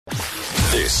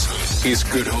This is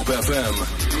Good Hope FM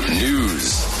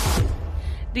News.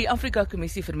 Die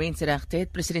Afrikakommissie vir Menseregte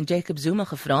het president Jacob Zuma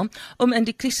gevra om in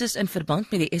die krisis in verband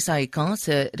met die SAUK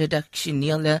se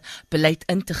redaksionele beleid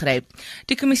in te gryp.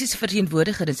 Die kommissie se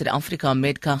verteenwoordiger in Suid-Afrika,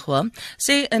 Gevra,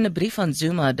 sê in 'n brief aan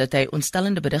Zuma dat hy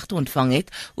ontstellende berigte ontvang het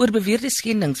oor beweerde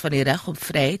skendings van die reg op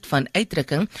vryheid van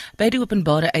uitdrukking by die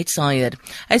openbare uitsaaier.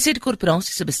 Hy sê die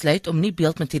korporasie se besluit om nie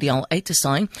beeldmateriaal uit te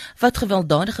saai wat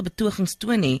gewelddadige betogings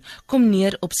toon nie, kom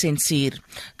neer op sensuur.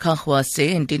 Gevra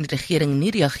sê indien die regering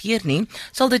nie reageer nie,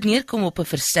 sal dit neerkom op 'n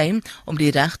versuim om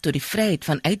die reg tot die vryheid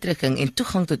van uitdrukking en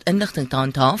toegang tot inligting te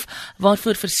handhaaf,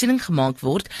 waarvoor voorsiening gemaak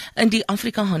word in die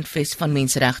Afrika-handves van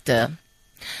Menseregte.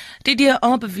 Die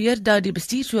DA beweer dat die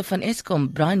bestuurshoof van Eskom,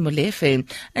 Molefe,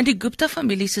 in die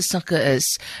Gupta-familie se sakke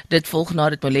is. Dit volg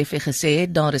nadat Molefe gesê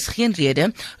het daar is geen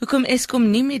rede hoekom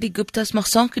Eskom nie met die Guptas mag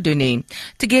sake doen nie.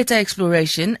 Tegeta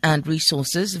Exploration and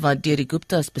Resources, wat deur die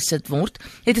Guptas besit word,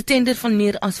 het 'n tender van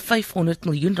meer as R500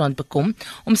 miljoen bekom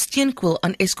om steenkool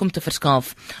aan Eskom te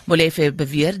verskaf. Molefe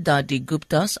beweer dat die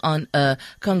Guptas aan 'n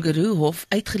kangaroohof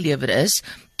uitgelewer is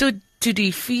toe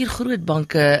die 4 groot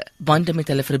banke bande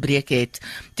met hulle verbreek het.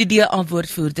 Die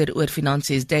DA-woordvoerder oor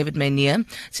finansies, David Meneer,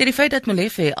 sê die feit dat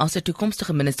Molefe as 'n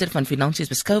toekomstige minister van finansies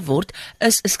beskou word,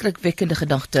 is 'n skrikwekkende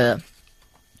gedagte.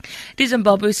 Die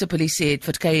Zimbabwese polisie het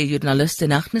verskeie joernaliste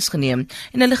in hegtenis geneem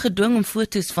en hulle gedwing om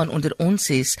foto's van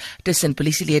onderonsies tussen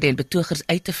polisielede en betogers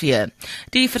uit te vee.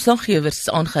 Die verslaggewers is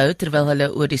aangehou terwyl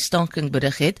hulle oor die staking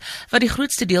berig het wat die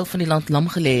grootste deel van die land lam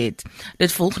gelê het.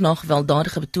 Dit volg na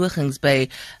gewelddadige betogings by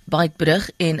Beitbrug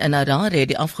en in Harare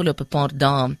die afgelope paar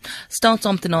dae.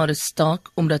 Staatsamptenare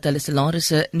staak omdat hulle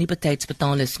salarisse nie betyds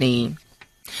betaal is nie.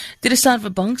 Die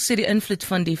Reservebank sê die invloed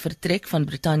van die vertrek van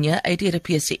Brittanje uit die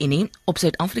Europese Unie op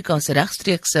Suid-Afrika se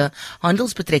regstreekse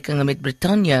handelsbetrekkinge met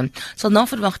Brittanje sal na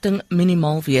verwagting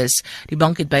minimaal wees. Die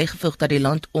bank het bygevoeg dat die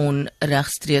land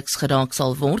onregstreeks geraak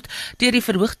sal word deur die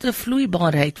verhoogde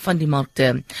vloeibaarheid van die markte.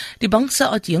 Die bank se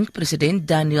adjunkt-president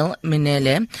Daniel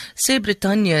Menele sê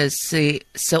Brittanje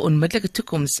se onmiddellike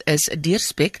toekoms is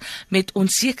deurspek met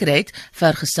onsekerheid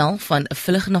vergesel van 'n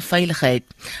vlug na veiligheid.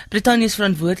 Brittanje is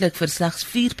verantwoordelik vir slegs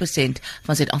 4%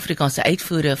 van Suid-Afrika se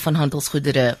uitvoere van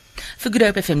handelsgoedere. Vir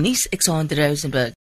Gryp FM nuus, ek Rosenberg.